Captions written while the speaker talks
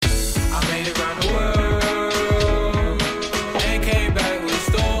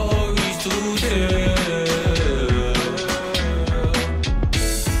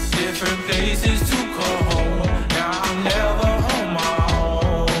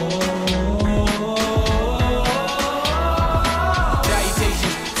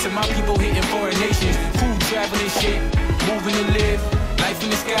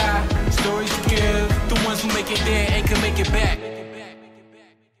there and can make it back.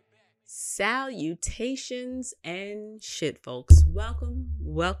 Salutations and shit, folks.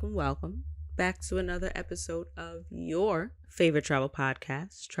 Welcome back to another episode of your favorite travel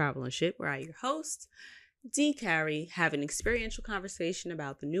podcast, Travel and Shit, where I, your host, D. Carey, have an experiential conversation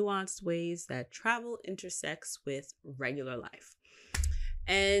about the nuanced ways that travel intersects with regular life.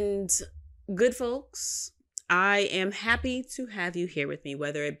 And good folks, I am happy to have you here with me,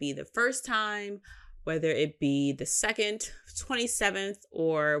 whether it be the first time, whether it be the second, 27th,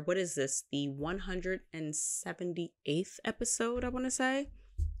 or what is this, the 178th episode, I want to say.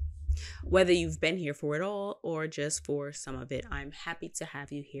 Whether you've been here for it all or just for some of it, I'm happy to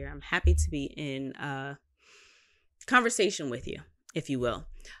have you here. I'm happy to be in a conversation with you, if you will.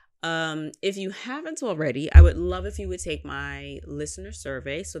 If you haven't already, I would love if you would take my listener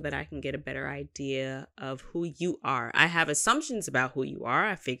survey so that I can get a better idea of who you are. I have assumptions about who you are.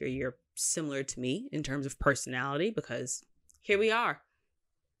 I figure you're similar to me in terms of personality because here we are.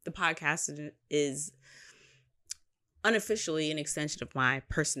 The podcast is unofficially an extension of my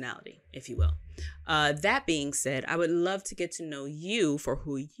personality, if you will. That being said, I would love to get to know you for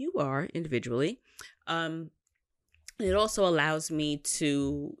who you are individually. It also allows me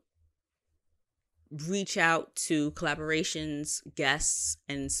to reach out to collaborations, guests,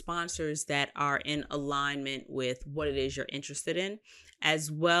 and sponsors that are in alignment with what it is you're interested in, as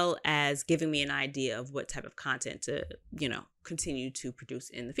well as giving me an idea of what type of content to, continue to produce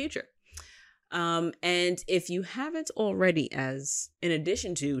in the future. And if you haven't already, in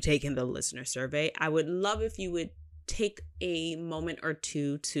addition to taking the listener survey, I would love if you would take a moment or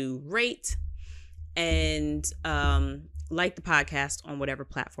two to rate and like the podcast on whatever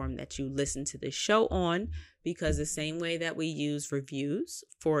platform that you listen to this show on, because the same way that we use reviews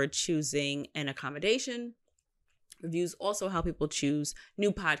for choosing an accommodation, reviews also help people choose new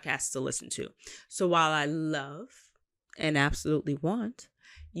podcasts to listen to. So while I love and absolutely want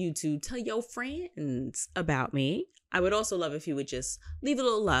you to tell your friends about me, I would also love if you would just leave a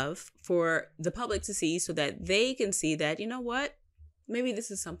little love for the public to see so that they can see that, you know what? Maybe this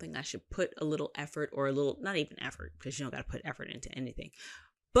is something I should put a little effort or not even effort, because you don't got to put effort into anything,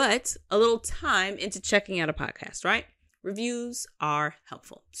 but a little time into checking out a podcast, right? Reviews are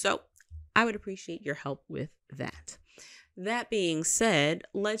helpful. So I would appreciate your help with that. That being said,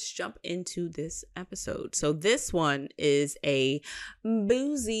 let's jump into this episode. So this one is a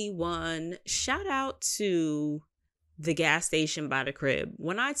boozy one. Shout out to the gas station by the crib.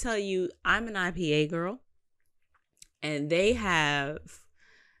 When I tell you I'm an IPA girl, and they have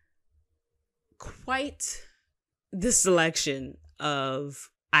quite the selection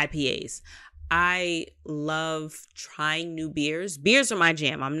of IPAs. I love trying new beers. Beers are my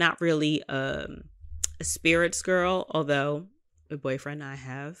jam. I'm not really a spirits girl, although my boyfriend and I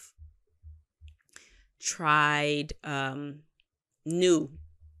have tried new,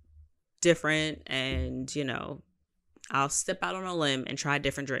 different, and, I'll step out on a limb and try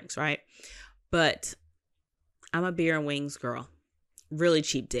different drinks, right? But I'm a beer and wings girl. Really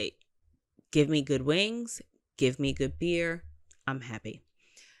cheap date. Give me good wings. Give me good beer. I'm happy.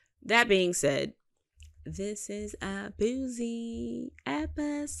 That being said, this is a boozy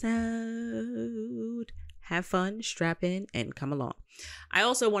episode. Have fun, strap in, and come along. I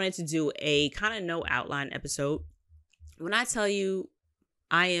also wanted to do a kind of no outline episode. When I tell you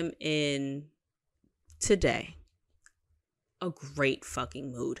I am in today a great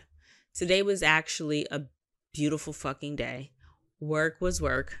fucking mood. Today was actually a beautiful fucking day. Work was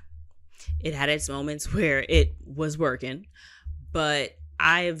work. It had its moments where it was working, but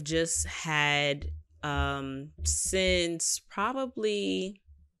I have just had since probably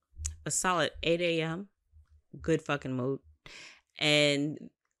a solid 8 a.m. good fucking mood. And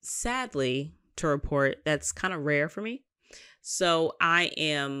sadly to report, that's kind of rare for me. So I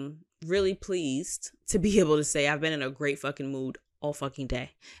am really pleased to be able to say I've been in a great fucking mood all fucking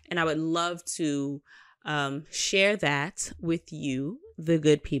day. And I would love to share that with you, the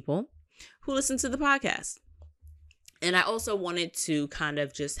good people who listen to the podcast. And I also wanted to kind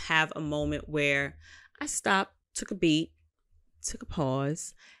of just have a moment where I stopped, took a beat, took a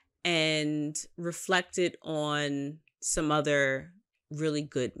pause, and reflected on some other really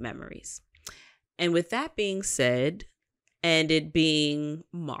good memories. And with that being said, and it being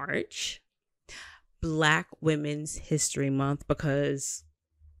March, Black Women's History Month, because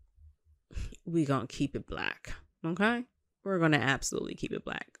we gonna keep it black, okay? We're gonna absolutely keep it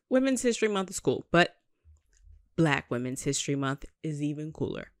black. Women's History Month is cool, but Black Women's History Month is even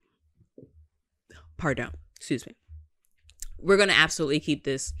cooler. Pardon, excuse me. We're gonna absolutely keep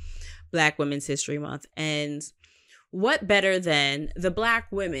this Black Women's History Month. And what better than the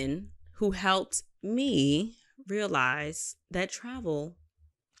Black women who helped me realize that travel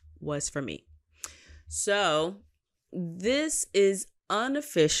was for me. So this is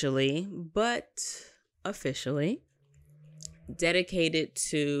unofficially, but officially dedicated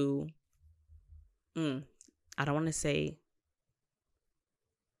to, I don't want to say,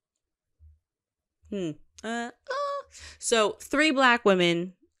 so 3 Black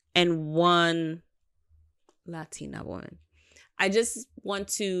women and 1 Latina woman. I just want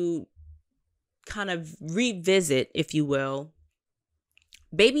to kind of revisit, if you will,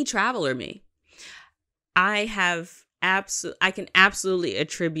 baby traveler me. I can absolutely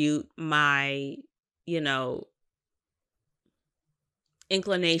attribute my,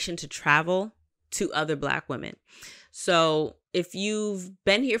 inclination to travel to other Black women. So if you've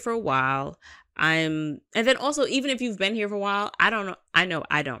been here for a while, and then also, even if you've been here for a while, I know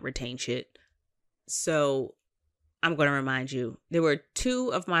I don't retain shit. So I'm going to remind you, there were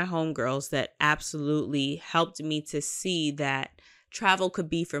 2 of my homegirls that absolutely helped me to see that travel could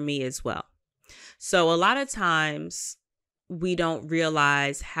be for me as well. So a lot of times we don't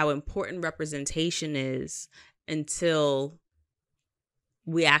realize how important representation is until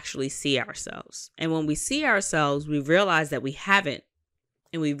we actually see ourselves. And when we see ourselves, we realize that we haven't,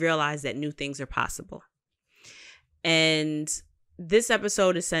 and we realize that new things are possible. And this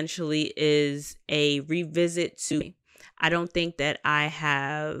episode essentially is a revisit to, I don't think that I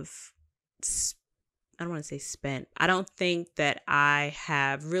have, I don't want to say spent, I don't think that I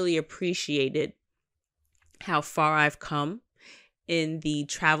have really appreciated how far I've come in the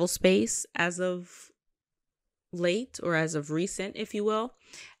travel space as of late, or as of recent, if you will.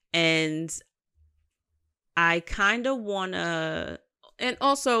 And I kind of want to, and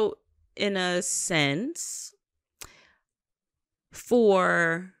also in a sense,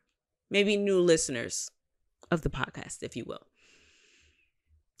 for maybe new listeners of the podcast, if you will,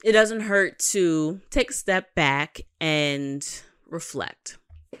 it doesn't hurt to take a step back and reflect.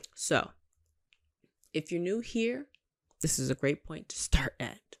 So if you're new here, this is a great point to start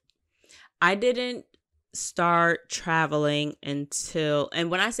at. I didn't start traveling until,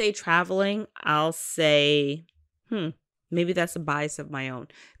 and when I say traveling, I'll say, maybe that's a bias of my own,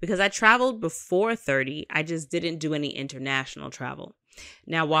 because I traveled before 30. I just didn't do any international travel.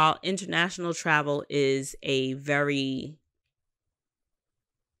 Now, while international travel is a very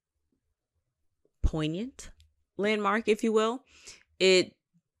poignant landmark, if you will,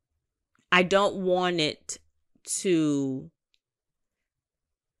 I don't want it to,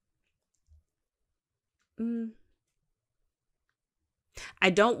 I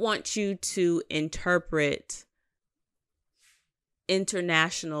don't want you to interpret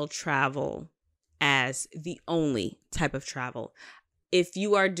international travel as the only type of travel. If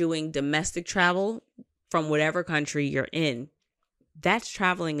you are doing domestic travel from whatever country you're in, that's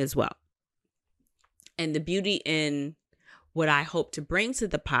traveling as well. And the beauty in what I hope to bring to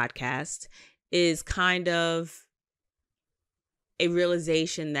the podcast is kind of a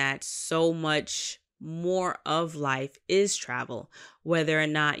realization that so much more of life is travel, whether or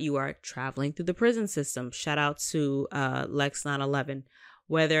not you are traveling through the prison system. Shout out to Lex 9/11.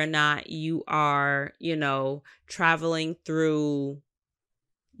 Whether or not you are, traveling through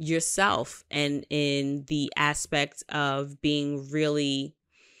yourself and in the aspect of being really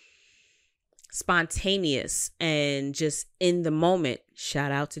spontaneous and just in the moment.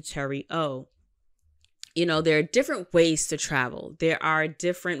 Shout out to Terry O. There are different ways to travel. There are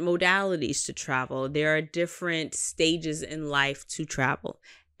different modalities to travel. There are different stages in life to travel.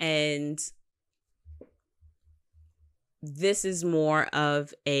 And this is more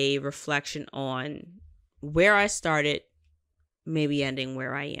of a reflection on where I started, maybe ending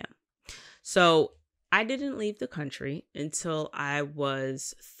where I am. So I didn't leave the country until I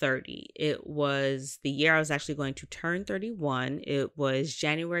was 30. It was the year I was actually going to turn 31. It was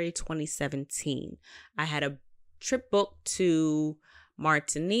January 2017. I had a trip booked to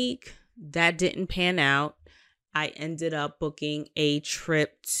Martinique. That didn't pan out. I ended up booking a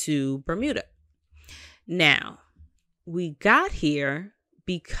trip to Bermuda. Now, we got here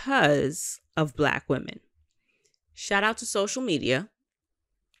because of Black women. Shout out to social media.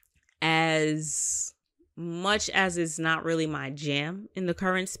 As much as it's not really my jam in the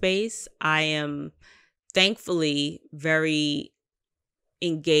current space, I am thankfully very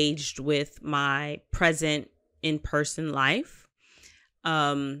engaged with my present in-person life.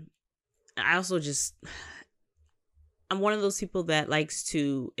 I also I'm one of those people that likes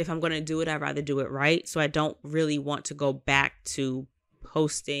to, if I'm going to do it, I'd rather do it right. So I don't really want to go back to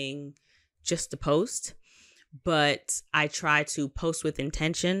posting just to post. But I try to post with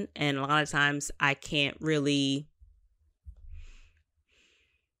intention, and a lot of times I can't really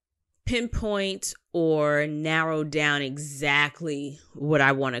pinpoint or narrow down exactly what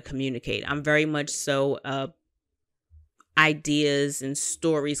I want to communicate. I'm very much so ideas and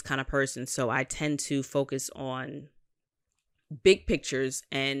stories kind of person. So I tend to focus on big pictures,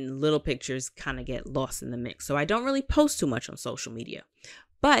 and little pictures kind of get lost in the mix. So I don't really post too much on social media.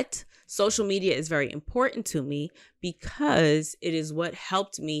 But social media is very important to me because it is what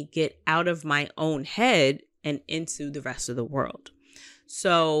helped me get out of my own head and into the rest of the world.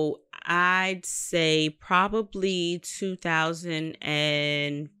 So I'd say probably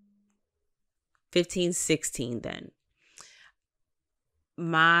 2015, 16 then.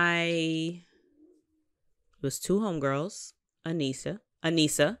 It was two homegirls, Anissa,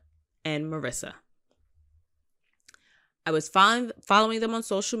 and Marissa. I was following them on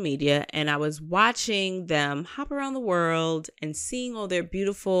social media, and I was watching them hop around the world and seeing all their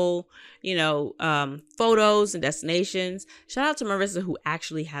beautiful, photos and destinations. Shout out to Marissa, who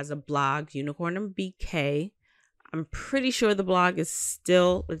actually has a blog, Unicorn and BK. I'm pretty sure the blog is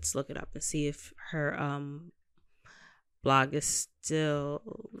still, let's look it up and see if her blog is still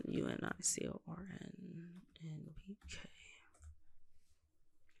UNICORNNBK.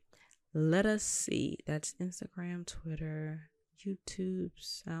 Let us see. That's Instagram, Twitter, YouTube,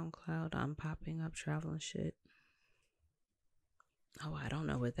 SoundCloud. I'm popping up travel and shit. Oh, I don't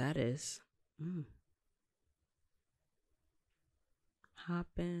know what that is.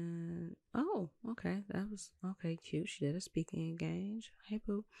 Hopping. Oh, okay. That was okay. Cute. She did a speaking engagement. Hey,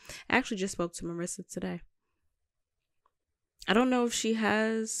 boo. I actually just spoke to Marissa today. I don't know if she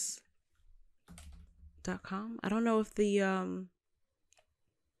has .com. I don't know if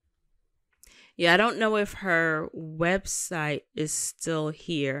I don't know if her website is still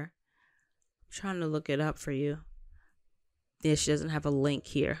here. I'm trying to look it up for you. Yeah, she doesn't have a link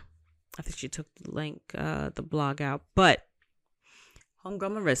here. I think she took the link, the blog out. But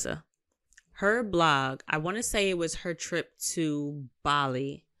homegirl Marissa, her blog, I want to say it was her trip to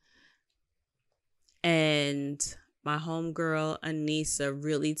Bali. And my homegirl Anissa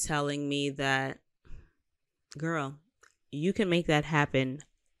really telling me that, girl, you can make that happen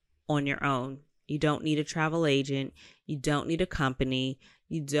on your own. You don't need a travel agent. You don't need a company.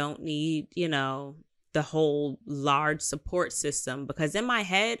 You don't need, the whole large support system. Because in my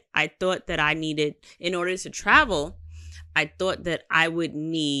head, I thought that I needed, in order to travel, I thought that I would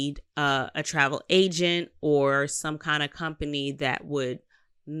need a travel agent or some kind of company that would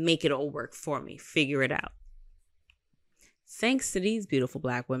make it all work for me, figure it out. Thanks to these beautiful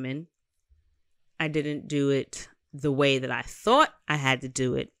Black women, I didn't do it the way that I thought I had to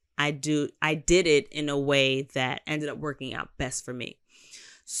do it. I did it in a way that ended up working out best for me.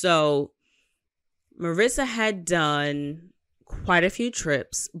 So Marissa had done quite a few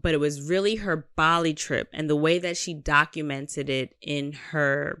trips, but it was really her Bali trip and the way that she documented it in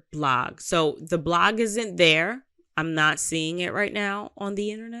her blog. So the blog isn't there. I'm not seeing it right now on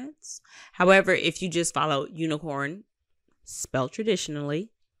the internet. However, if you just follow Unicorn, spelled traditionally,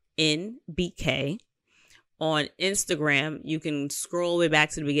 NBK, on Instagram, you can scroll way back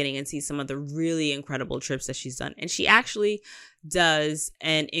to the beginning and see some of the really incredible trips that she's done. And she actually does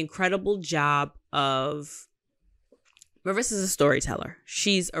an incredible job of... Marissa's a storyteller.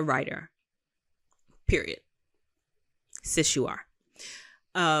 She's a writer. Period. Sis, you are.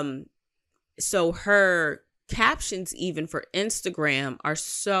 So her captions, even for Instagram, are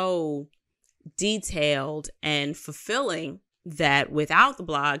so detailed and fulfilling that without the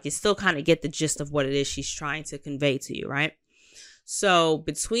blog, you still kind of get the gist of what it is she's trying to convey to you, right? So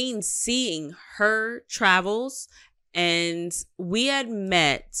between seeing her travels, and we had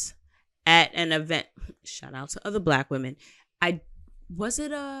met at an event, shout out to other Black women. Was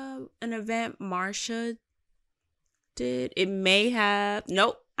it an event Marsha did? It may have,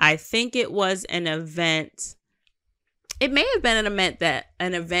 nope. I think it was an event. It may have been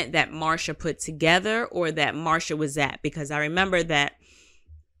an event that Marsha put together or that Marsha was at, because I remember that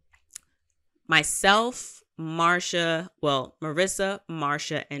myself, Marissa,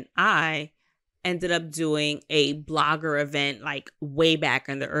 Marsha, and I ended up doing a blogger event like way back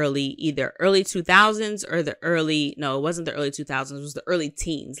in the either early 2000s or it wasn't the early 2000s. It was the early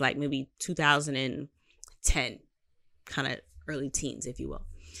teens, like maybe 2010, kind of early teens, if you will.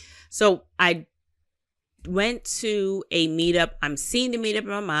 So I went to a meetup. I'm seeing the meetup in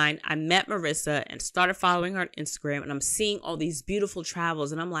my mind. I met Marissa and started following her on Instagram, and I'm seeing all these beautiful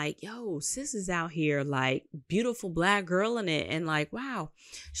travels, and I'm like, yo, sis is out here, like, beautiful Black girl in it, and like, wow,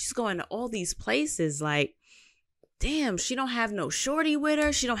 she's going to all these places, like, damn, she don't have no shorty with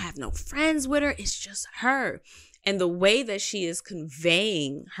her, she don't have no friends with her, it's just her. And the way that she is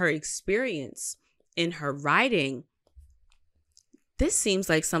conveying her experience in her writing, this seems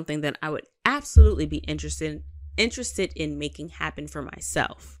like something that I would absolutely be interested in making happen for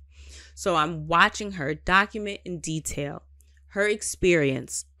myself. So I'm watching her document in detail her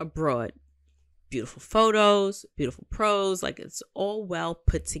experience abroad. Beautiful photos, beautiful prose, like it's all well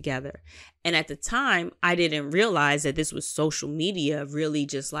put together. And at the time, I didn't realize that this was social media really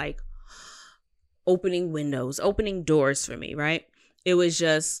just like opening windows, opening doors for me, right? It was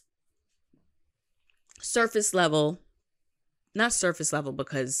just surface level, not surface level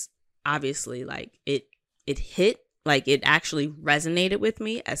because obviously like it hit, like it actually resonated with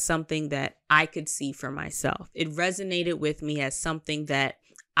me as something that I could see for myself. It resonated with me as something that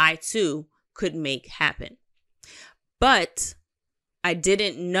I too could make happen. But I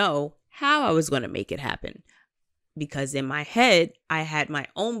didn't know how I was going to make it happen because in my head, I had my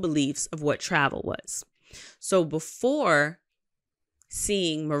own beliefs of what travel was. So before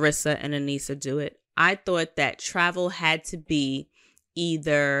seeing Marissa and Anissa do it, I thought that travel had to be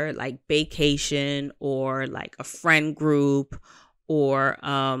either like vacation or like a friend group or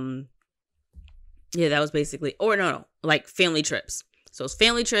that was basically, or no, like family trips. So it's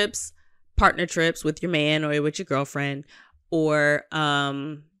family trips, partner trips with your man or with your girlfriend, or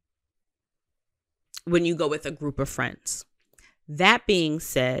when you go with a group of friends. That being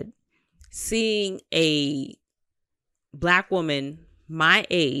said, seeing a Black woman my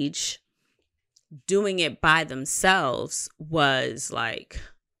age doing it by themselves was like,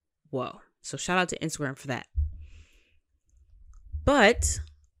 whoa. So shout out to Instagram for that. But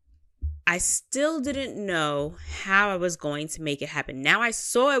I still didn't know how I was going to make it happen. Now I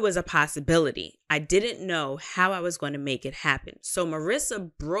saw it was a possibility. I didn't know how I was going to make it happen. So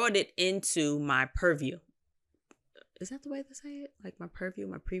Marissa brought it into my purview. Is that the way to say it? Like my purview,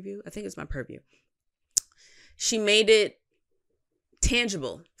 my preview? I think it's my purview. She made it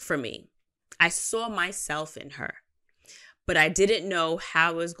tangible for me. I saw myself in her, but I didn't know how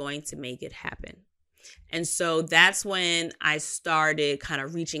I was going to make it happen. And so that's when I started kind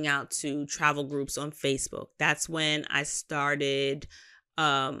of reaching out to travel groups on Facebook. That's when I started,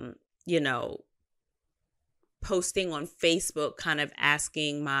 posting on Facebook, kind of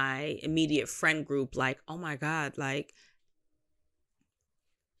asking my immediate friend group, like, oh my God, like,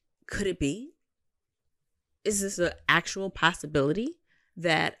 could it be? Is this an actual possibility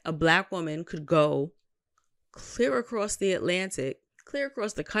that a Black woman could go clear across the Atlantic, clear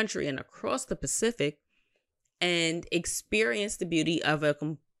across the country and across the Pacific and experience the beauty of a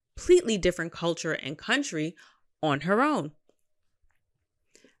completely different culture and country on her own?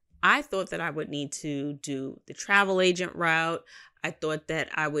 I thought that I would need to do the travel agent route. I thought that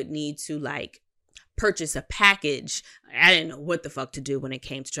I would need to like purchase a package. I didn't know what the fuck to do when it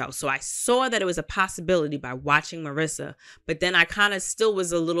came to travel. So I saw that it was a possibility by watching Marissa, but then I kind of still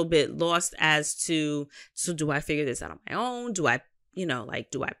was a little bit lost as to, so do I figure this out on my own? Do I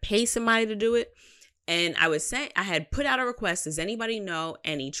pay somebody to do it? And I was saying, I had put out a request. Does anybody know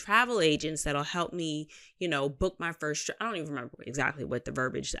any travel agents that'll help me, book my first trip? I don't even remember exactly what the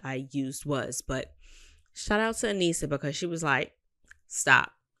verbiage that I used was, but shout out to Anissa because she was like,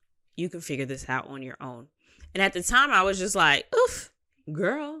 stop. You can figure this out on your own. And at the time I was just like, oof,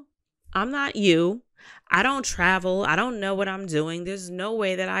 girl, I'm not you. I don't travel. I don't know what I'm doing. There's no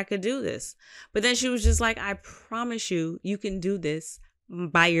way that I could do this. But then she was just like, I promise you, you can do this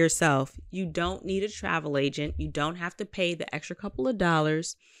by yourself. You don't need a travel agent. You don't have to pay the extra couple of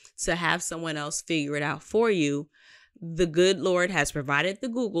dollars to have someone else figure it out for you. The good Lord has provided the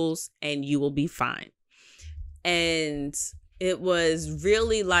Googles and you will be fine. And it was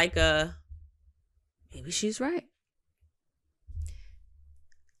really like maybe she's right.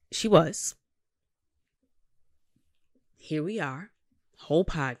 She was. Here we are, whole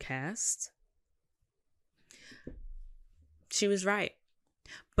podcast. She was right.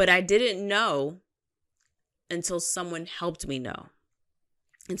 But I didn't know until someone helped me know.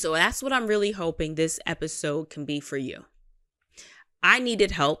 And so that's what I'm really hoping this episode can be for you. I needed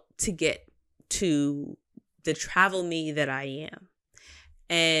help to get to the travel me that I am.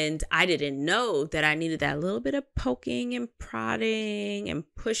 And I didn't know that I needed that little bit of poking and prodding and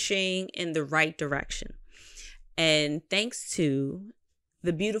pushing in the right direction. And thanks to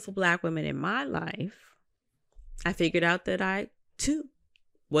the beautiful Black women in my life, I figured out that I too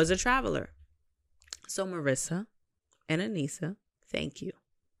was a traveler. So Marissa and Anissa, thank you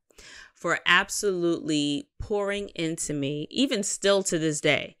for absolutely pouring into me, even still to this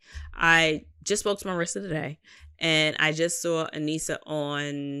day. I just spoke to Marissa today, and I just saw Anissa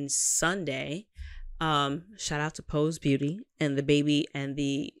on Sunday. Shout out to Pose Beauty and the baby and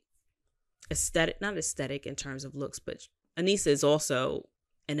the aesthetic, not aesthetic in terms of looks, but Anissa is also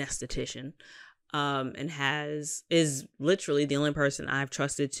an esthetician. and is literally the only person I've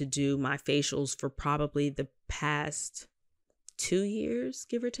trusted to do my facials for probably the past 2 years,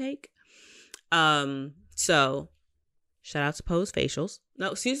 give or take. So shout out to Pose Facials.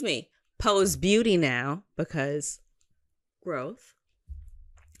 No, excuse me, Pose Beauty now, because growth.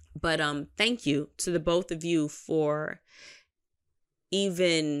 But thank you to the both of you for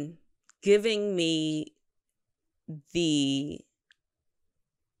even giving me the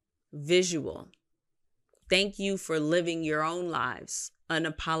visual. Thank you for living your own lives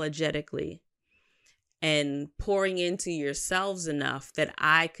unapologetically and pouring into yourselves enough that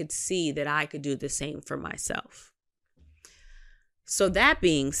I could see that I could do the same for myself. So that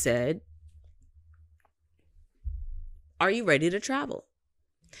being said, are you ready to travel?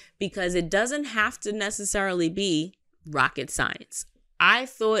 Because it doesn't have to necessarily be rocket science. I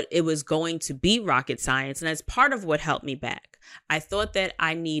thought it was going to be rocket science, and that's part of what helped me back. I thought that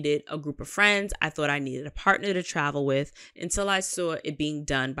I needed a group of friends. I thought I needed a partner to travel with until I saw it being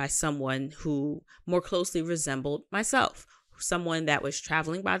done by someone who more closely resembled myself. Someone that was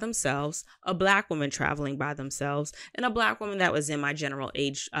traveling by themselves, a Black woman traveling by themselves, and a Black woman that was in my general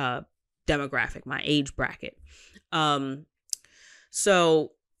age demographic, my age bracket.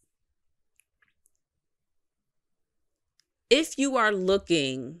 So if you are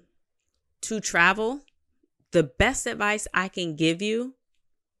looking to travel, the best advice I can give you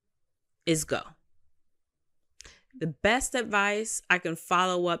is go. The best advice I can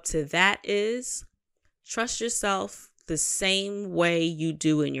follow up to that is trust yourself the same way you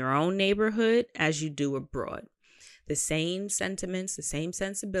do in your own neighborhood as you do abroad. The same sentiments, the same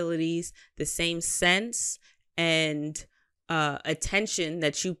sensibilities, the same sense and attention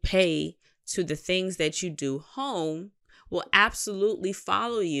that you pay to the things that you do home will absolutely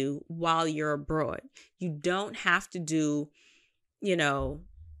follow you while you're abroad. You don't have to do,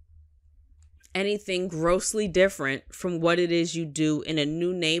 anything grossly different from what it is you do in a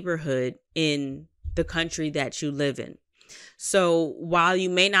new neighborhood in the country that you live in. So while you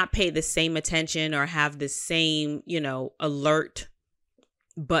may not pay the same attention or have the same, alert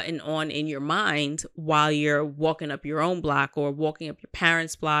button on in your mind while you're walking up your own block or walking up your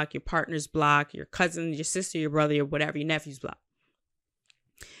parents' block, your partner's block, your cousin, your sister, your brother, or whatever, your nephew's block.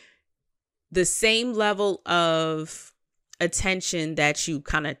 The same level of attention that you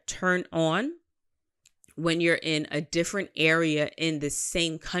kind of turn on when you're in a different area in the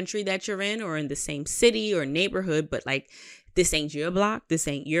same country that you're in or in the same city or neighborhood, but like this ain't your block, this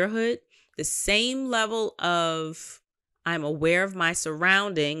ain't your hood. The same level of I'm aware of my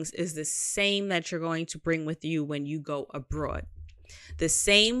surroundings is the same that you're going to bring with you when you go abroad. The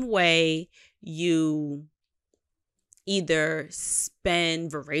same way you either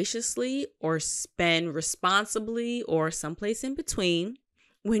spend voraciously or spend responsibly or someplace in between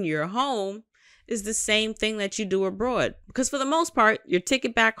when you're home is the same thing that you do abroad. Because for the most part, your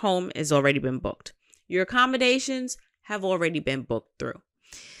ticket back home has already been booked. Your accommodations have already been booked through.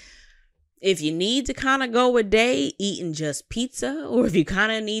 If you need to kind of go a day eating just pizza, or if you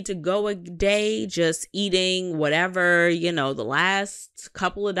kind of need to go a day just eating whatever, the last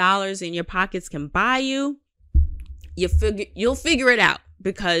couple of dollars in your pockets can buy you, you'll figure it out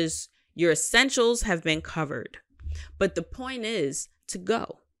because your essentials have been covered. But the point is to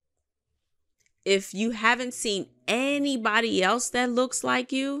go. If you haven't seen anybody else that looks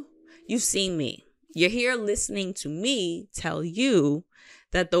like you, you've seen me. You're here listening to me tell you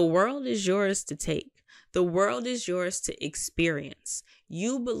that the world is yours to take. The world is yours to experience.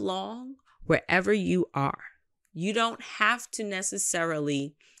 You belong wherever you are. You don't have to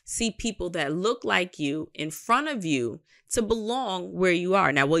necessarily see people that look like you in front of you to belong where you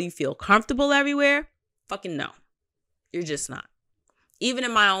are. Now, will you feel comfortable everywhere? Fucking no. You're just not. Even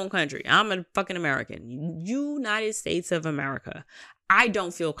in my own country, I'm a fucking American, United States of America. I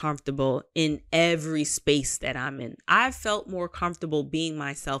don't feel comfortable in every space that I'm in. I've felt more comfortable being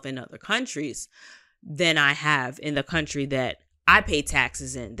myself in other countries than I have in the country that I pay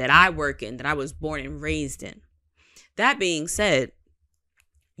taxes in, that I work in, that I was born and raised in. That being said,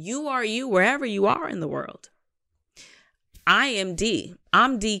 you are you wherever you are in the world. I am D.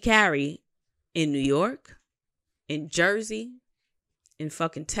 I'm D. Carey in New York, in Jersey, in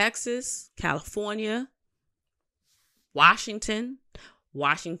fucking Texas, California, Washington,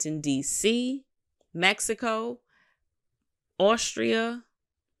 D.C., Mexico, Austria,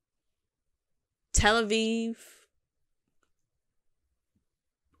 Tel Aviv,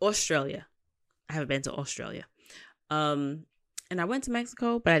 Australia. I haven't been to Australia. And I went to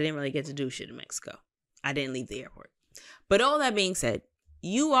Mexico, but I didn't really get to do shit in Mexico. I didn't leave the airport. But all that being said,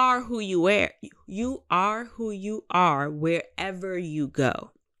 you are who you are. You are who you are wherever you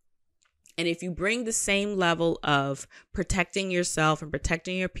go. And if you bring the same level of protecting yourself and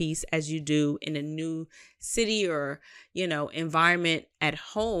protecting your peace as you do in a new city or, environment at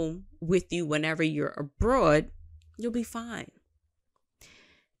home with you whenever you're abroad, you'll be fine.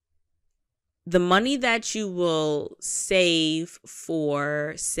 The money that you will save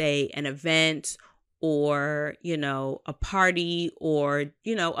for, say, an event or, a party or,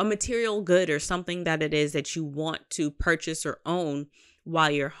 a material good or something that it is that you want to purchase or own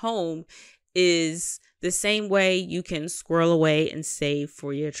while you're home is the same way you can squirrel away and save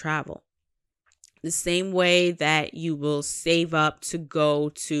for your travel. The same way that you will save up to go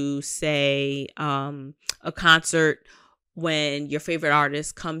to, say, a concert when your favorite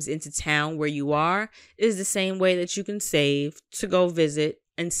artist comes into town where you are is the same way that you can save to go visit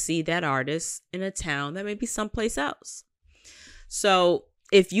and see that artist in a town that may be someplace else. So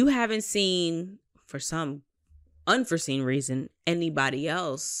if you haven't seen, for some unforeseen reason, anybody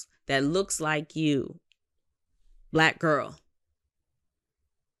else that looks like you, Black girl,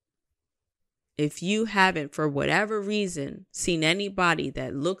 if you haven't, for whatever reason, seen anybody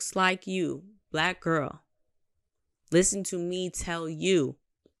that looks like you, Black girl, listen to me tell you,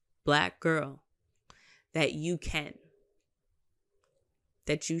 Black girl, that you can,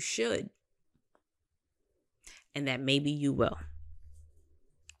 that you should, and that maybe you will.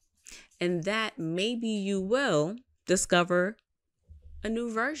 And that maybe you will discover a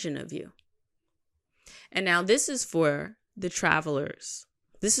new version of you. And now this is for the travelers.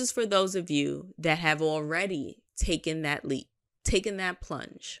 This is for those of you that have already taken that leap, taken that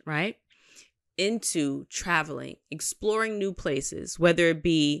plunge, right? Into traveling, exploring new places, whether it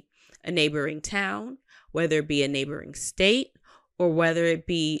be a neighboring town, whether it be a neighboring state, or whether it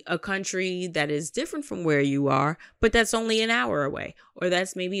be a country that is different from where you are, but that's only an hour away, or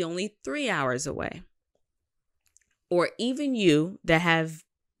that's maybe only 3 hours away. Or even you that have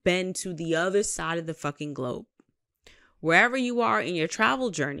been to the other side of the fucking globe. Wherever you are in your travel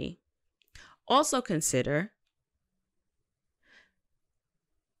journey, also consider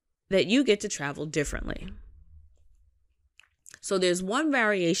that you get to travel differently. So there's one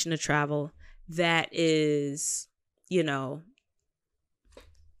variation of travel that is,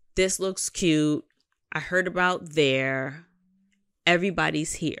 this looks cute. I heard about there.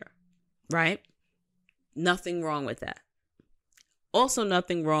 Everybody's here, right? Nothing wrong with that. Also,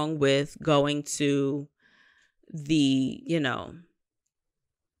 nothing wrong with going to the,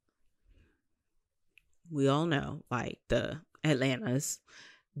 we all know, like the Atlantas,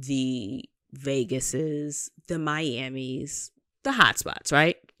 the Vegases, the Miamis, the hot spots,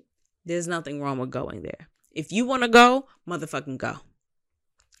 right? There's nothing wrong with going there. If you want to go, motherfucking go.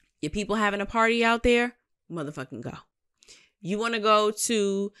 Your people having a party out there, motherfucking go. You want to go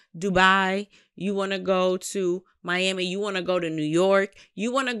to Dubai, you want to go to Miami, you want to go to New York,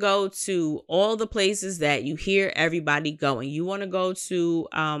 you want to go to all the places that you hear everybody going. You want to go to,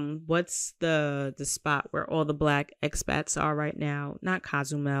 what's the spot where all the Black expats are right now? Not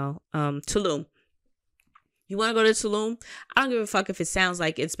Cozumel, Tulum. You want to go to Tulum? I don't give a fuck if it sounds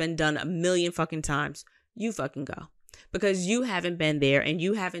like it's been done a million fucking times. You fucking go. Because you haven't been there and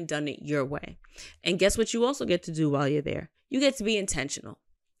you haven't done it your way. And guess what you also get to do while you're there? You get to be intentional.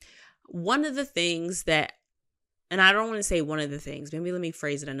 One of the things that, and I don't want to say one of the things, maybe let me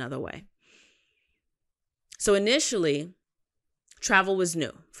phrase it another way. So initially, travel was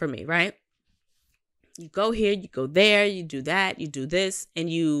new for me, right? You go here, you go there, you do that, you do this, and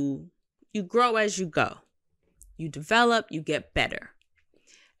you grow as you go. You develop, you get better.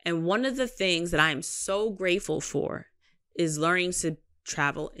 And one of the things that I am so grateful for is learning to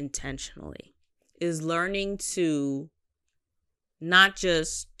travel intentionally, is learning to not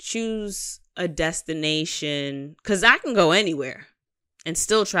just choose a destination, because I can go anywhere and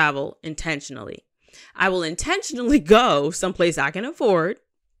still travel intentionally. I will intentionally go someplace I can afford.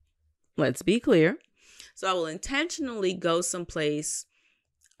 Let's be clear. So I will intentionally go someplace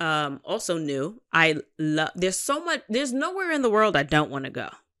also new. There's nowhere in the world I don't want to go.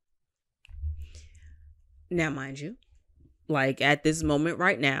 Now, mind you, like at this moment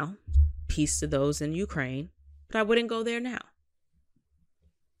right now, peace to those in Ukraine, but I wouldn't go there now.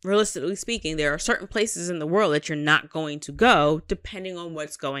 Realistically speaking, there are certain places in the world that you're not going to go depending on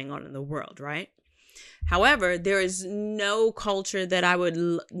what's going on in the world, right? However, there is no culture that I would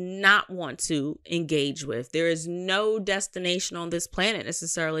not want to engage with. There is no destination on this planet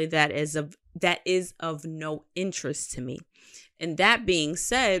necessarily that is of no interest to me. And that being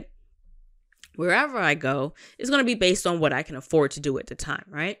said, wherever I go is going to be based on what I can afford to do at the time,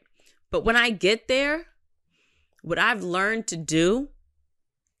 right? But when I get there, what I've learned to do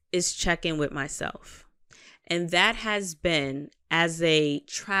is check in with myself. And that has been, as a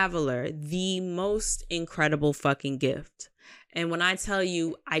traveler, the most incredible fucking gift. And when I tell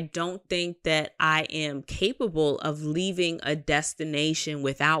you, I don't think that I am capable of leaving a destination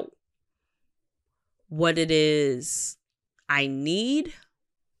without what it is I need,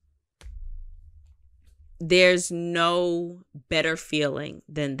 there's no better feeling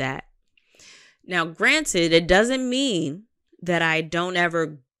than that. Now, granted, it doesn't mean that I don't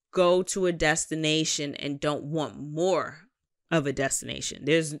ever go to a destination and don't want more of a destination.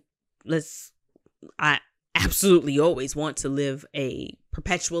 I absolutely always want to live a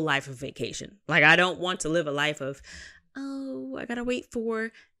perpetual life of vacation. Like, I don't want to live a life of, oh, I gotta wait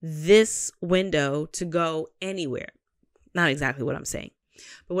for this window to go anywhere. Not exactly what I'm saying.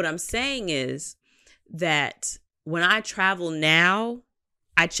 But what I'm saying is that when I travel now,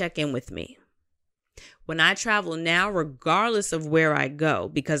 I check in with me. When I travel now, regardless of where I go,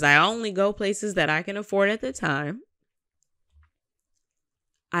 because I only go places that I can afford at the time,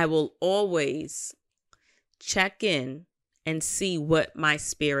 I will always check in and see what my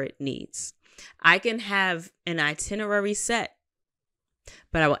spirit needs. I can have an itinerary set,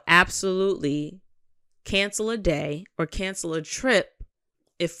 but I will absolutely cancel a day or cancel a trip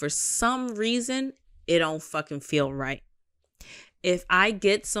if for some reason it don't fucking feel right. If I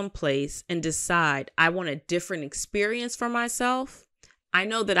get someplace and decide I want a different experience for myself, I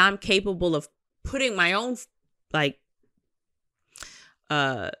know that I'm capable of putting my own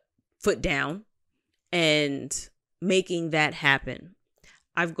foot down and making that happen.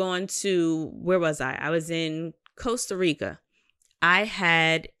 I've gone to, where was I? I was in Costa Rica. I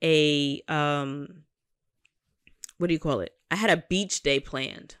had a, what do you call it? I had a beach day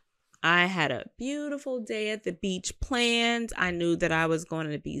planned. I had a beautiful day at the beach planned. I knew that I was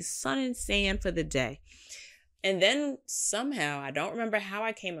going to be sun and sand for the day. And then somehow, I don't remember how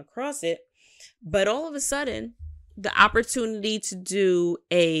I came across it, but all of a sudden, the opportunity to do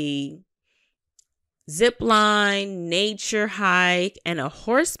a zip line, nature hike, and a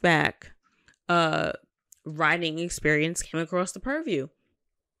horseback riding experience came across the purview.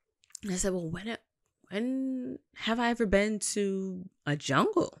 And I said, well, when have I ever been to a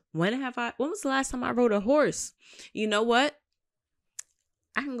jungle? When was the last time I rode a horse? You know what?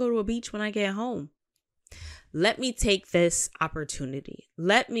 I can go to a beach when I get home. Let me take this opportunity.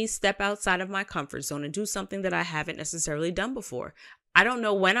 Let me step outside of my comfort zone and do something that I haven't necessarily done before. I don't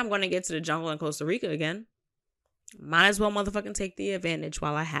know when I'm going to get to the jungle in Costa Rica again. Might as well motherfucking take the advantage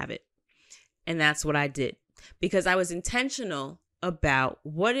while I have it. And that's what I did. Because I was intentional about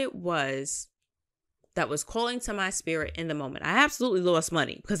what it was that was calling to my spirit in the moment. I absolutely lost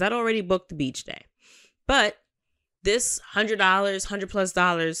money because I'd already booked the beach day. But this $100,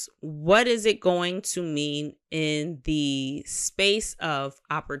 $100+, what is it going to mean in the space of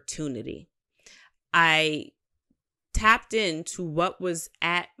opportunity? I tapped into what was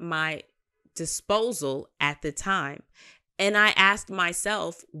at my disposal at the time. And I asked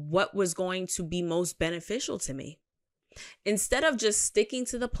myself what was going to be most beneficial to me. Instead of just sticking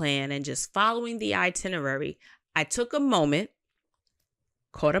to the plan and just following the itinerary, I took a moment,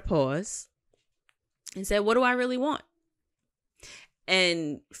 caught a pause, and said, what do I really want?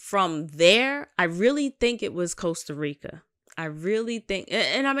 And from there, I really think it was Costa Rica. I really think,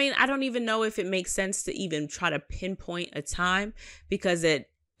 and I mean, I don't even know if it makes sense to even try to pinpoint a time, because at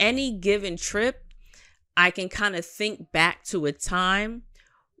any given trip, I can kind of think back to a time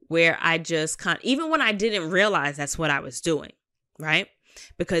where I just even when I didn't realize that's what I was doing, right?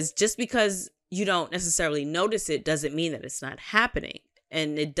 Because just because you don't necessarily notice it doesn't mean that it's not happening.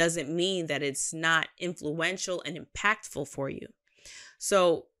 And it doesn't mean that it's not influential and impactful for you.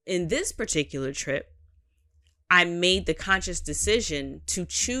 So in this particular trip, I made the conscious decision to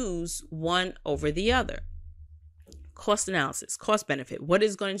choose one over the other. Cost analysis, cost benefit. What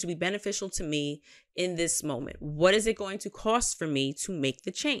is going to be beneficial to me in this moment? What is it going to cost for me to make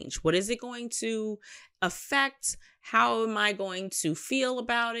the change? What is it going to affect? How am I going to feel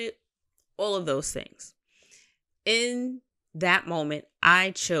about it? All of those things. In that moment,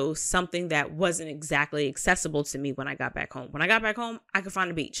 I chose something that wasn't exactly accessible to me when I got back home. When I got back home, I could find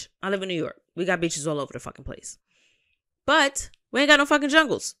a beach. I live in New York. We got beaches all over the fucking place. But we ain't got no fucking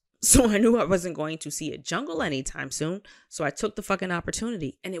jungles. So I knew I wasn't going to see a jungle anytime soon. So I took the fucking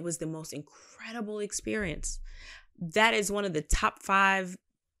opportunity, and it was the most incredible experience. That is one of the top 5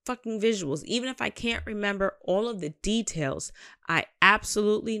 fucking visuals. Even if I can't remember all of the details, I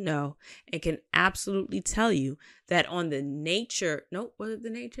absolutely know and can absolutely tell you that on the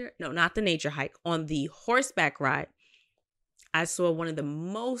not the nature hike, on the horseback ride, I saw one of the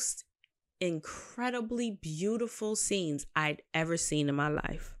most incredibly beautiful scenes I'd ever seen in my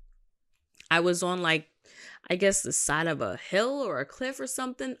life. I was on like I guess, the side of a hill or a cliff or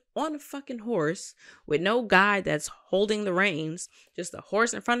something on a fucking horse with no guide that's holding the reins, just a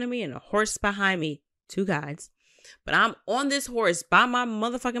horse in front of me and a horse behind me, 2 guides. But I'm on this horse by my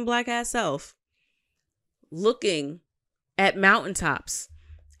motherfucking black ass self, looking at mountaintops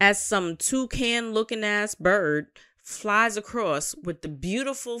as some toucan looking ass bird flies across with the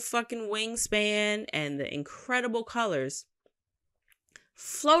beautiful fucking wingspan and the incredible colors,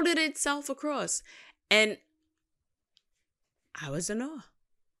 floated itself across. And I was in awe.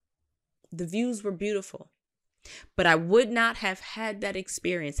 The views were beautiful. But I would not have had that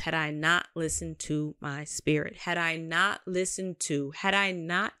experience had I not listened to my spirit, had I not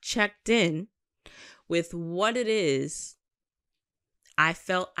checked in with what it is I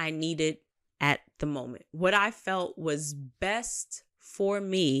felt I needed at the moment, what I felt was best for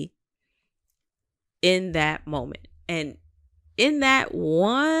me in that moment. And in that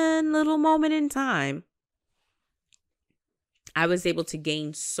one little moment in time, I was able to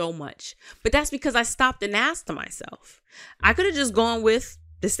gain so much. But that's because I stopped and asked myself. I could have just gone with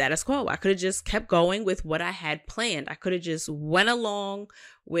the status quo. I could have just kept going with what I had planned. I could have just went along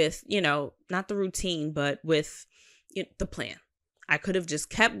with, not the routine, but with the plan. I could have just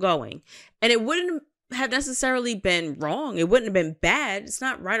kept going. And it wouldn't have necessarily been wrong. It wouldn't have been bad. It's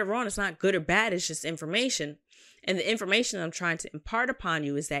not right or wrong. It's not good or bad. It's just information. And the information I'm trying to impart upon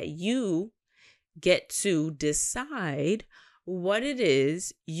you is that you get to decide what it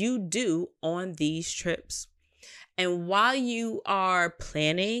is you do on these trips. And while you are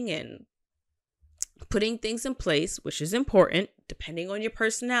planning and putting things in place, which is important, depending on your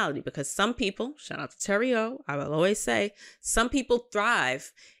personality, because some people, shout out to Terry O, I will always say, some people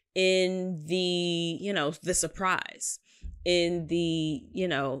thrive in the, the surprise, in the,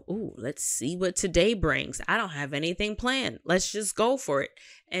 let's see what today brings. I don't have anything planned. Let's just go for it.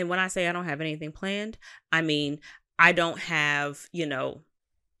 And when I say I don't have anything planned, I mean, I don't have,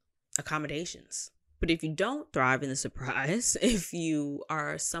 accommodations. But if you don't thrive in the surprise, if you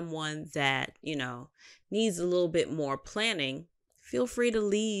are someone that, needs a little bit more planning, feel free to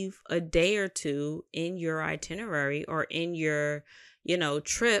leave a day or two in your itinerary or in your,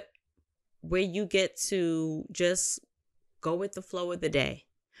 trip where you get to just go with the flow of the day,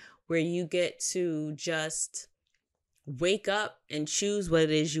 where you get to just wake up and choose what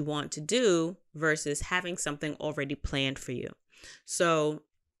it is you want to do versus having something already planned for you. So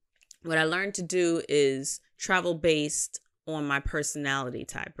what I learned to do is travel based on my personality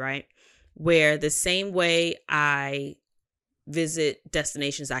type, right? Where the same way I visit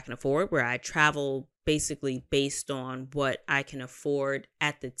destinations I can afford, where I travel basically based on what I can afford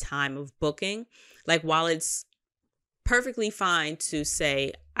at the time of booking. Like, while it's perfectly fine to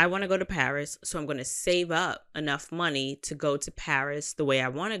say, I want to go to Paris, so I'm going to save up enough money to go to Paris the way I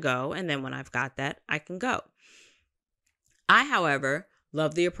want to go. And then when I've got that, I can go. I, however,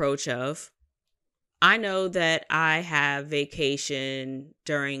 love the approach of, I know that I have vacation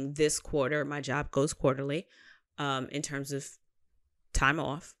during this quarter. My job goes quarterly in terms of time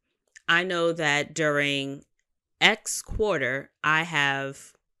off. I know that during X quarter, I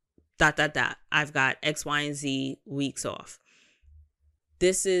have ... I've got X, Y, and Z weeks off.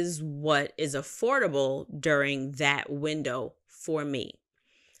 This is what is affordable during that window for me.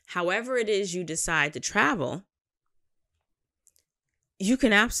 However it is you decide to travel, you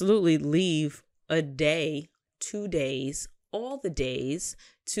can absolutely leave a day, 2 days, all the days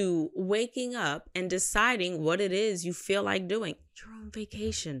to waking up and deciding what it is you feel like doing. You're on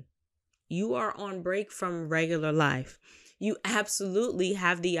vacation. You are on break from regular life. You absolutely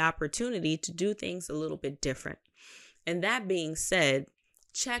have the opportunity to do things a little bit different. And that being said,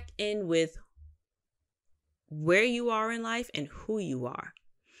 check in with where you are in life and who you are.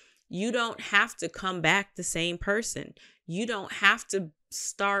 You don't have to come back the same person. You don't have to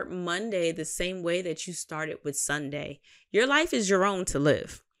start Monday the same way that you started with Sunday. Your life is your own to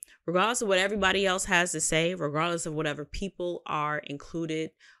live. Regardless of what everybody else has to say, regardless of whatever people are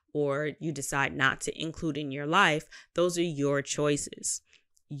included or you decide not to include in your life, those are your choices.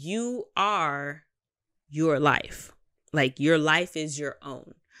 You are your life. Like, your life is your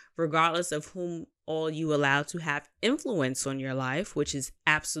own, regardless of whom all you allow to have influence on your life, which is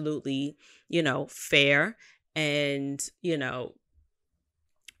absolutely, fair and,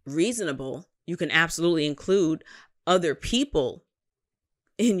 reasonable. You can absolutely include other people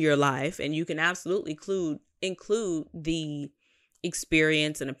in your life, and you can absolutely include the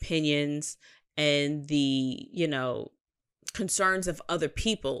experience and opinions and the, concerns of other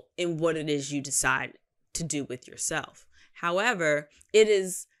people in what it is you decide to do with yourself. However, it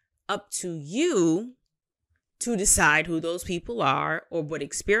is up to you to decide who those people are or what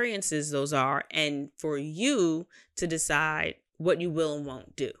experiences those are, and for you to decide what you will and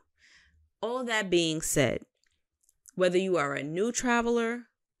won't do. All that being said, whether you are a new traveler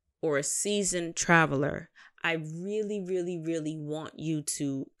or a seasoned traveler, I really, really, really want you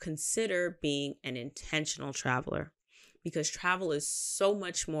to consider being an intentional traveler, because travel is so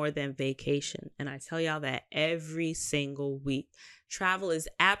much more than vacation. And I tell y'all that every single week. Travel is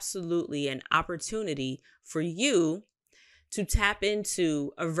absolutely an opportunity for you to tap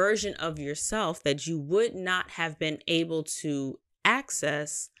into a version of yourself that you would not have been able to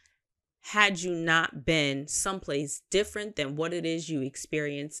access had you not been someplace different than what it is you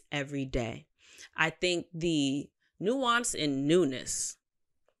experience every day. I think the nuance in newness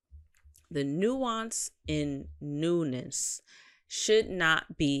should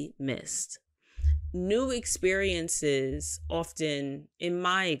not be missed. New experiences often, in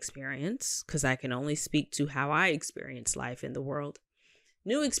my experience, because I can only speak to how I experience life in the world,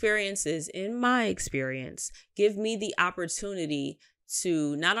 new experiences, in my experience, give me the opportunity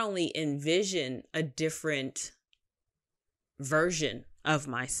to not only envision a different version of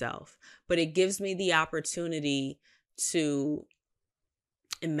myself, but it gives me the opportunity to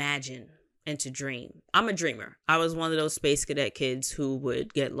imagine and to dream. I'm a dreamer. I was one of those space cadet kids who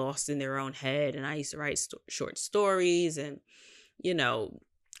would get lost in their own head. And I used to write short stories and,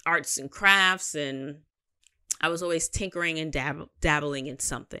 arts and crafts. And I was always tinkering and dabbling in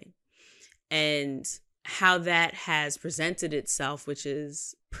something. And how that has presented itself, which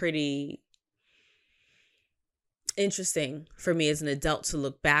is pretty interesting for me as an adult to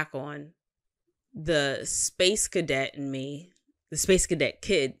look back on. The space cadet in me, the space cadet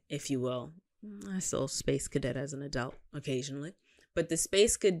kid, if you will. I still space cadet as an adult occasionally. But the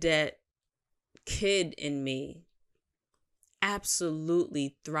space cadet kid in me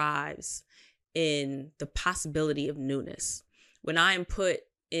absolutely thrives in the possibility of newness. When I am put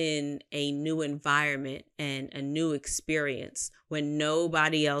in a new environment and a new experience, when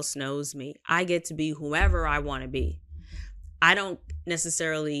nobody else knows me, I get to be whoever I want to be. I don't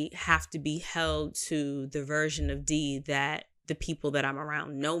necessarily have to be held to the version of D that the people that I'm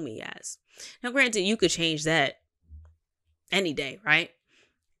around know me as. Now, granted, you could change that any day, right?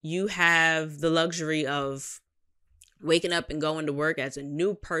 You have the luxury of waking up and going to work as a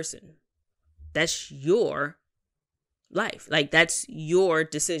new person. That's your life. Like, that's your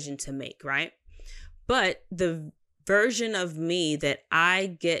decision to make, right? But the version of me that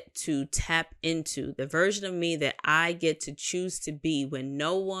I get to tap into, the version of me that I get to choose to be when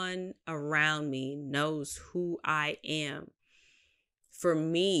no one around me knows who I am, for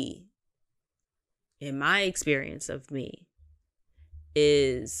me, in my experience of me,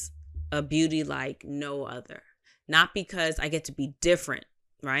 is a beauty like no other. Not because I get to be different,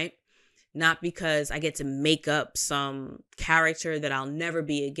 right? Not because I get to make up some character that I'll never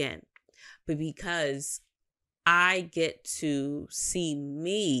be again, but because I get to see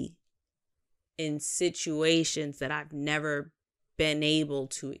me in situations that I've never been able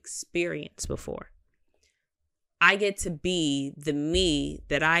to experience before. I get to be the me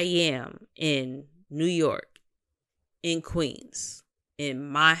that I am in New York, in Queens, in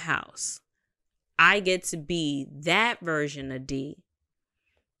my house. I get to be that version of D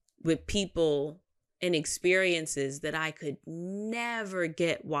with people and experiences that I could never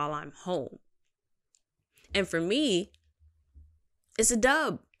get while I'm home. And for me, it's a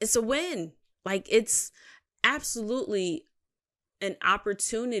dub. It's a win. Like, it's absolutely an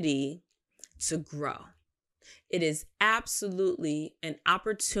opportunity to grow. It is absolutely an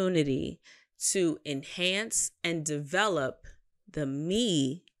opportunity to enhance and develop the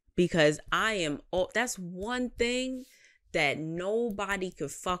me, because that's one thing that nobody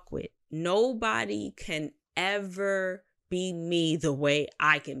could fuck with. Nobody can ever be me the way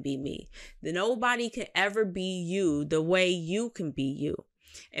I can be me. Nobody can ever be you the way you can be you.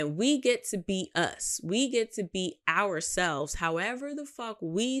 And we get to be us. We get to be ourselves, however the fuck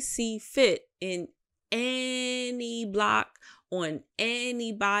we see fit in any block, on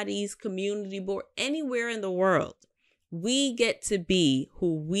anybody's community board, anywhere in the world. We get to be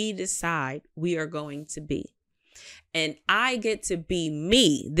who we decide we are going to be. And I get to be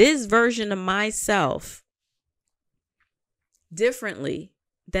me, this version of myself, differently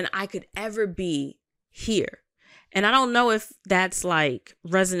than I could ever be here. And I don't know if that's like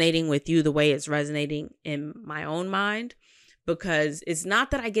resonating with you the way it's resonating in my own mind, because it's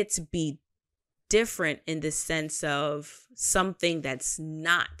not that I get to be different in the sense of something that's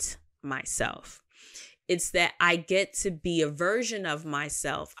not myself. It's that I get to be a version of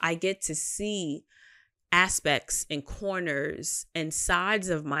myself. I get to see aspects and corners and sides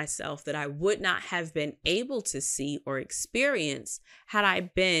of myself that I would not have been able to see or experience had I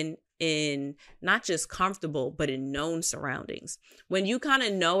been in not just comfortable, but in known surroundings. When you kind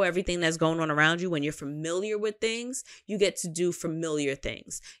of know everything that's going on around you, when you're familiar with things, you get to do familiar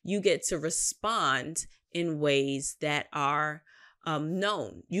things. You get to respond in ways that are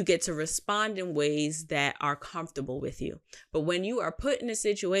known. You get to respond in ways that are comfortable with you. But when you are put in a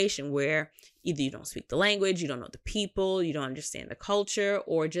situation where either you don't speak the language, you don't know the people, you don't understand the culture,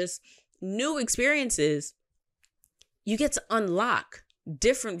 or just new experiences, you get to unlock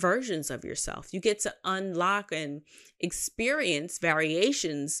different versions of yourself. You get to unlock and experience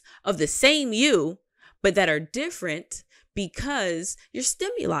variations of the same you, but that are different because your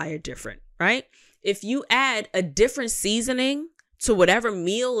stimuli are different, right? If you add a different seasoning to whatever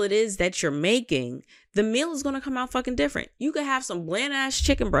meal it is that you're making, the meal is going to come out fucking different. You could have some bland ass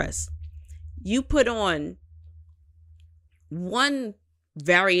chicken breasts. You put on one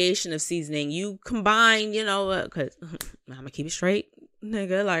variation of seasoning, you combine, cause I'm gonna keep it straight,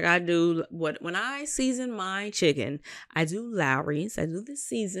 nigga. Like I do when I season my chicken, I do Lowry's, I do the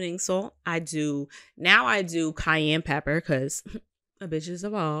seasoning salt. I do cayenne pepper cause a bitch is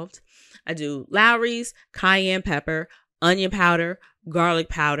evolved. I do Lowry's, cayenne pepper, onion powder, garlic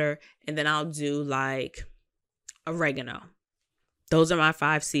powder, and then I'll do like oregano. Those are my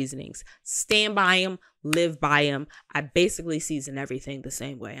 5 seasonings. Stand by them, live by them. I basically season everything the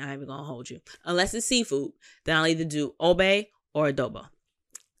same way. I ain't even gonna hold you. Unless it's seafood, then I'll either do obe or adobo.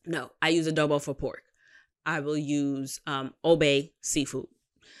 No, I use adobo for pork. I will use obe seafood.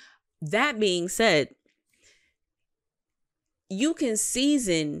 That being said, you can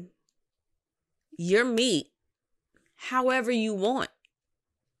season your meat however you want.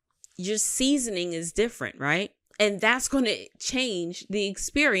 Your seasoning is different, right? And that's going to change the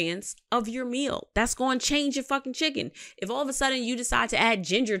experience of your meal. That's going to change your fucking chicken. If all of a sudden you decide to add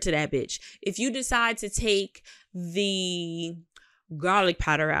ginger to that bitch, if you decide to take the garlic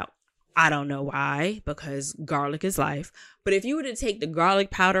powder out, I don't know why, because garlic is life. But if you were to take the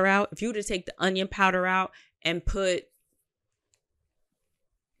garlic powder out, if you were to take the onion powder out and put,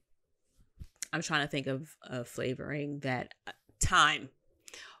 I'm trying to think of flavoring that, thyme,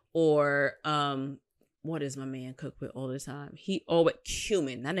 or what does my man cook with all the time?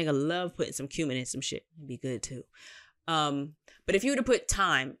 Cumin. That nigga love putting some cumin in some shit. It'd be good too. But if you were to put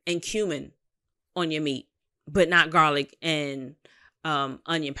thyme and cumin on your meat, but not garlic and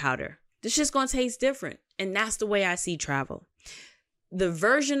onion powder, this shit's gonna taste different. And that's the way I see travel. The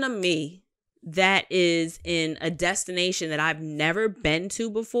version of me that is in a destination that I've never been to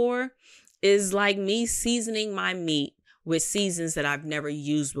before is like me seasoning my meat with seasons that I've never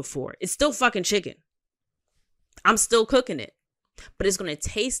used before. It's still fucking chicken. I'm still cooking it, but it's going to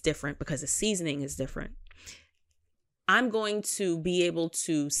taste different because the seasoning is different. I'm going to be able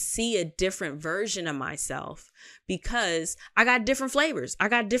to see a different version of myself because I got different flavors. I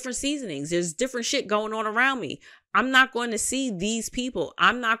got different seasonings. There's different shit going on around me. I'm not going to see these people.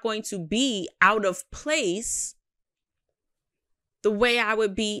 I'm not going to be out of place the way I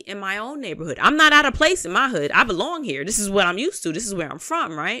would be in my own neighborhood. I'm not out of place in my hood. I belong here. This is what I'm used to. This is where I'm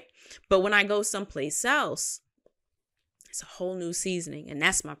from, right? But when I go someplace else, it's a whole new seasoning. And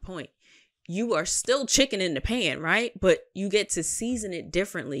that's my point. You are still chicken in the pan, right? But you get to season it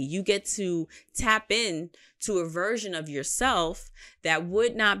differently. You get to tap in to a version of yourself that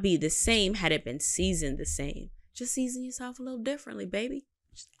would not be the same had it been seasoned the same. Just season yourself a little differently, baby.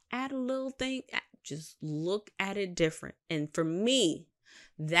 Just add a little thing. Just look at it different. And for me,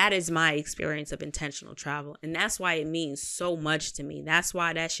 that is my experience of intentional travel. And that's why it means so much to me. That's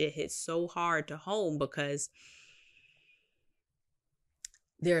why that shit hits so hard to home, because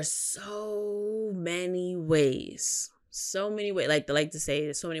there's so many ways. Like they like to say,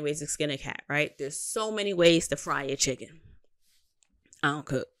 there's so many ways to skin a cat, right? There's so many ways to fry a chicken. I don't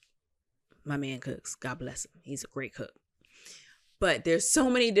cook. My man cooks. God bless him. He's a great cook. But there's so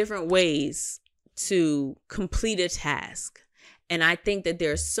many different ways to complete a task. And I think that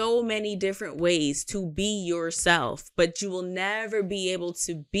there's so many different ways to be yourself, but you will never be able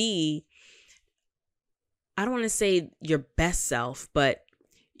to be, I don't want to say your best self, but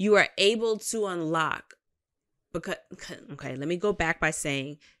you are able to unlock, because, okay, let me go back by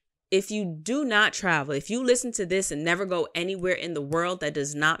saying, if you do not travel, if you listen to this and never go anywhere in the world, that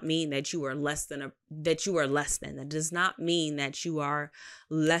does not mean that you are less than. That does not mean that you are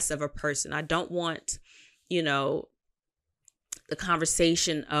less of a person. I don't want, the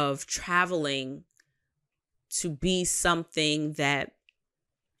conversation of traveling to be something that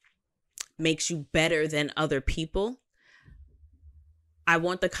makes you better than other people. I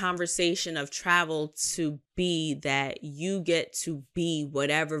want the conversation of travel to be that you get to be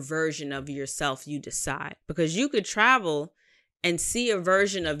whatever version of yourself you decide. Because you could travel and see a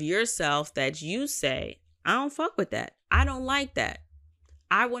version of yourself that you say, I don't fuck with that. I don't like that.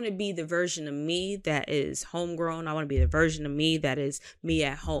 I want to be the version of me that is homegrown. I want to be the version of me that is me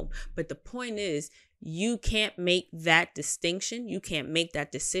at home. But the point is, you can't make that distinction. You can't make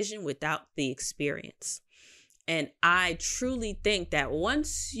that decision without the experience. And I truly think that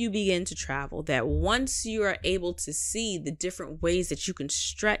once you begin to travel, that once you are able to see the different ways that you can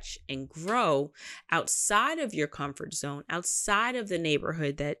stretch and grow outside of your comfort zone, outside of the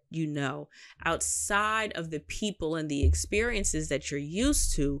neighborhood that you know, outside of the people and the experiences that you're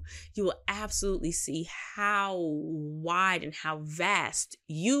used to, you will absolutely see how wide and how vast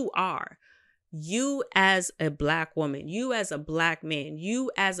you are. You as a Black woman, you as a Black man,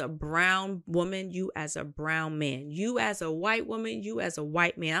 you as a brown woman, you as a brown man, you as a white woman, you as a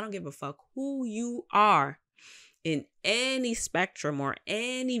white man. I don't give a fuck who you are in any spectrum or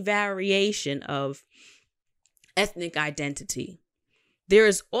any variation of ethnic identity. There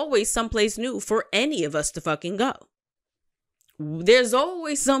is always someplace new for any of us to fucking go. There's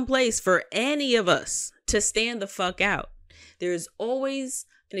always someplace for any of us to stand the fuck out. There's always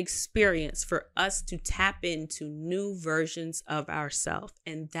an experience for us to tap into new versions of ourselves.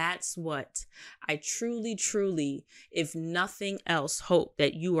 And that's what I truly, truly, if nothing else, hope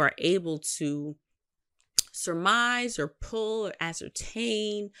that you are able to surmise or pull or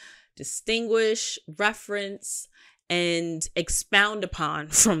ascertain, distinguish, reference, and expound upon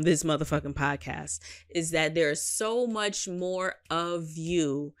from this motherfucking podcast, is that there's so much more of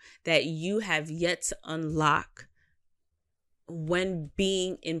you that you have yet to unlock when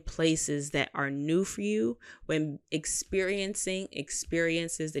being in places that are new for you, when experiencing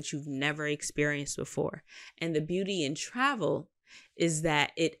experiences that you've never experienced before. And the beauty in travel is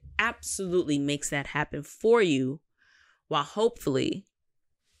that it absolutely makes that happen for you, while hopefully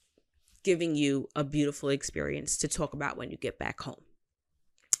giving you a beautiful experience to talk about when you get back home.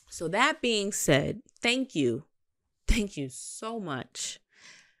 So that being said, thank you. Thank you so much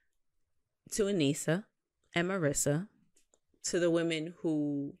to Anissa and Marissa, to the women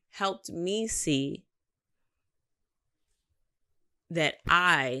who helped me see that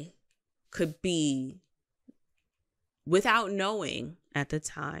I could be, without knowing at the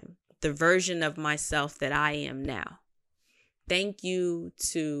time, the version of myself that I am now. Thank you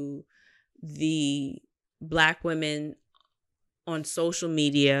to the Black women on social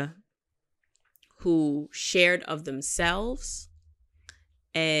media who shared of themselves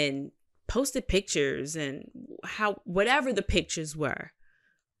and posted pictures and whatever the pictures were.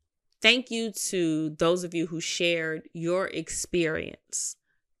 Thank you to those of you who shared your experience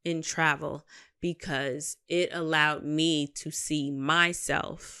in travel, because it allowed me to see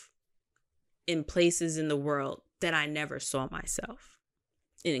myself in places in the world that I never saw myself,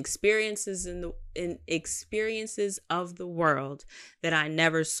 in experiences of the world that I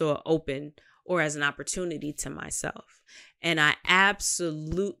never saw open or as an opportunity to myself. And I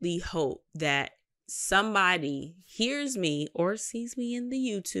absolutely hope that somebody hears me or sees me in the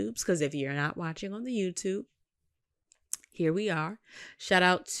YouTubes, because if you're not watching on the YouTube, here we are. Shout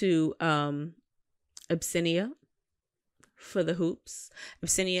out to Abyssinia for the hoops.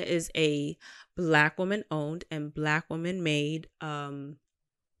 Abyssinia is a Black woman owned and Black woman made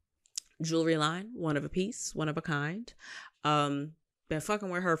jewelry line, one of a piece, one of a kind. Been fucking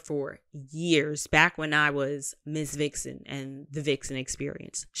with her for years, back when I was Miss Vixen and the Vixen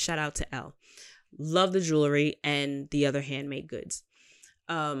Experience. Shout out to Elle. Love the jewelry and the other handmade goods.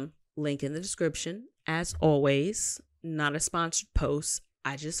 Link in the description. As always, not a sponsored post.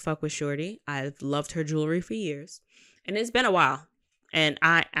 I just fuck with Shorty. I've loved her jewelry for years. And it's been a while. And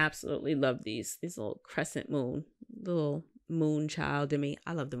I absolutely love these little crescent moon, little moon child in me.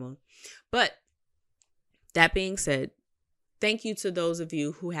 I love the moon. But that being said, thank you to those of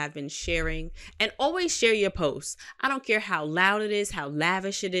you who have been sharing, and always share your posts. I don't care how loud it is, how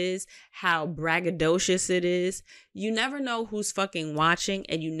lavish it is, how braggadocious it is. You never know who's fucking watching,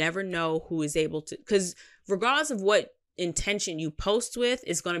 and you never know who is able to, because regardless of what intention you post with,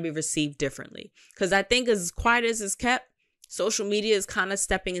 it's going to be received differently. Because I think as quiet as it's kept, social media is kind of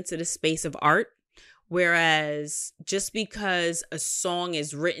stepping into the space of art. Whereas just because a song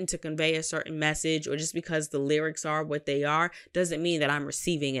is written to convey a certain message, or just because the lyrics are what they are, doesn't mean that I'm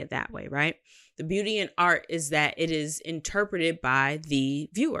receiving it that way, right? The beauty in art is that it is interpreted by the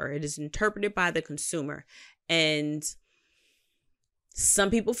viewer. It is interpreted by the consumer. And some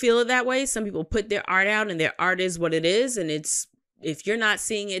people feel it that way. Some people put their art out and their art is what it is. And it's, if you're not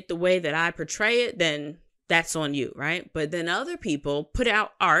seeing it the way that I portray it, then that's on you, right? But then other people put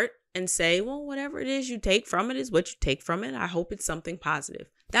out art and say, well, whatever it is you take from it is what you take from it. I hope it's something positive.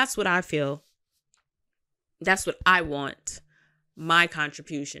 That's what I feel. That's what I want my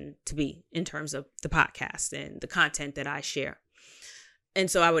contribution to be in terms of the podcast and the content that I share.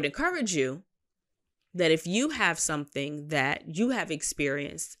 And so I would encourage you that if you have something that you have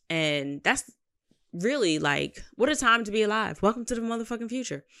experienced, and that's really like, what a time to be alive. Welcome to the motherfucking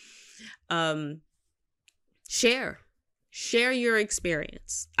future. Share your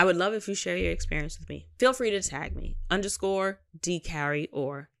experience. I would love if you share your experience with me. Feel free to tag me _DCarry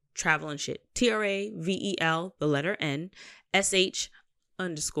or travel and shit. TRAVEL, the letter N, SH_T.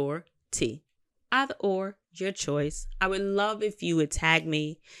 Either or, your choice. I would love if you would tag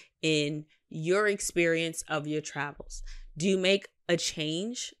me in your experience of your travels. Do you make a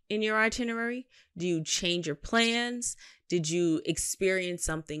change in your itinerary? Do you change your plans? Did you experience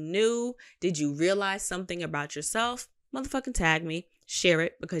something new? Did you realize something about yourself? Motherfucking tag me, share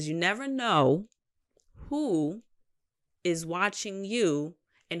it, because you never know who is watching you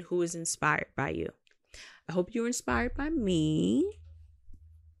and who is inspired by you. I hope you're inspired by me,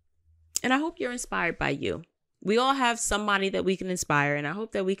 and I hope you're inspired by you. We all have somebody that we can inspire, and I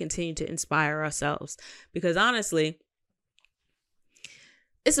hope that we continue to inspire ourselves, because honestly,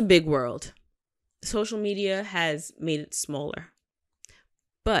 it's a big world. Social media has made it smaller,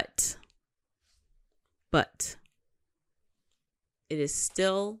 but it is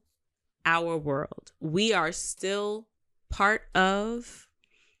still our world. We are still part of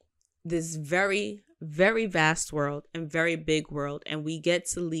this very, very vast world and very big world, and we get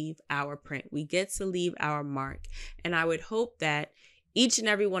to leave our print. We get to leave our mark. And I would hope that each and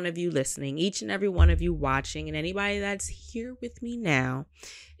every one of you listening, each and every one of you watching, and anybody that's here with me now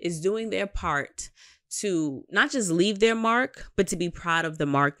is doing their part to not just leave their mark, but to be proud of the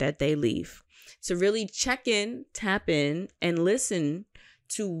mark that they leave. To really check in, tap in, and listen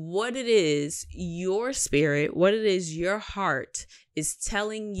to what it is your spirit, what it is your heart is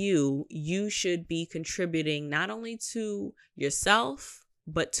telling you you should be contributing, not only to yourself,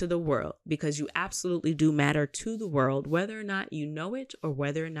 but to the world, because you absolutely do matter to the world, whether or not you know it or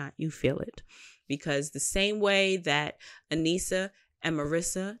whether or not you feel it. Because the same way that Anissa and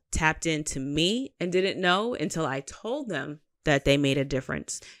Marissa tapped into me and didn't know until I told them that they made a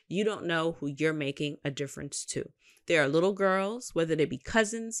difference, you don't know who you're making a difference to. There are little girls, whether they be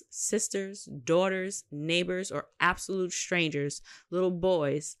cousins, sisters, daughters, neighbors, or absolute strangers, little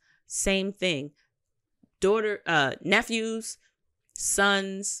boys, same thing. Nephews,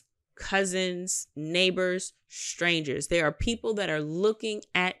 sons, cousins, neighbors, strangers. There are people that are looking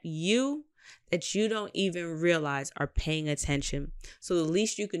at you that you don't even realize are paying attention. So the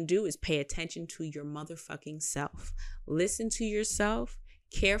least you can do is pay attention to your motherfucking self. Listen to yourself,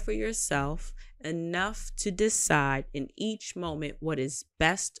 care for yourself enough to decide in each moment what is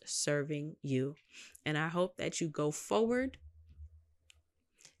best serving you. And I hope that you go forward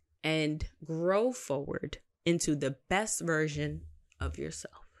and grow forward into the best version of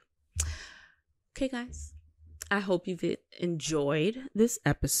yourself. Okay, guys, I hope you've enjoyed this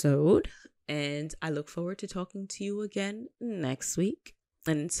episode, and I look forward to talking to you again next week.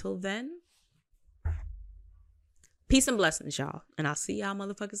 And until then, peace and blessings, y'all. And I'll see y'all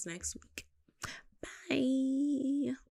motherfuckers next week. Bye.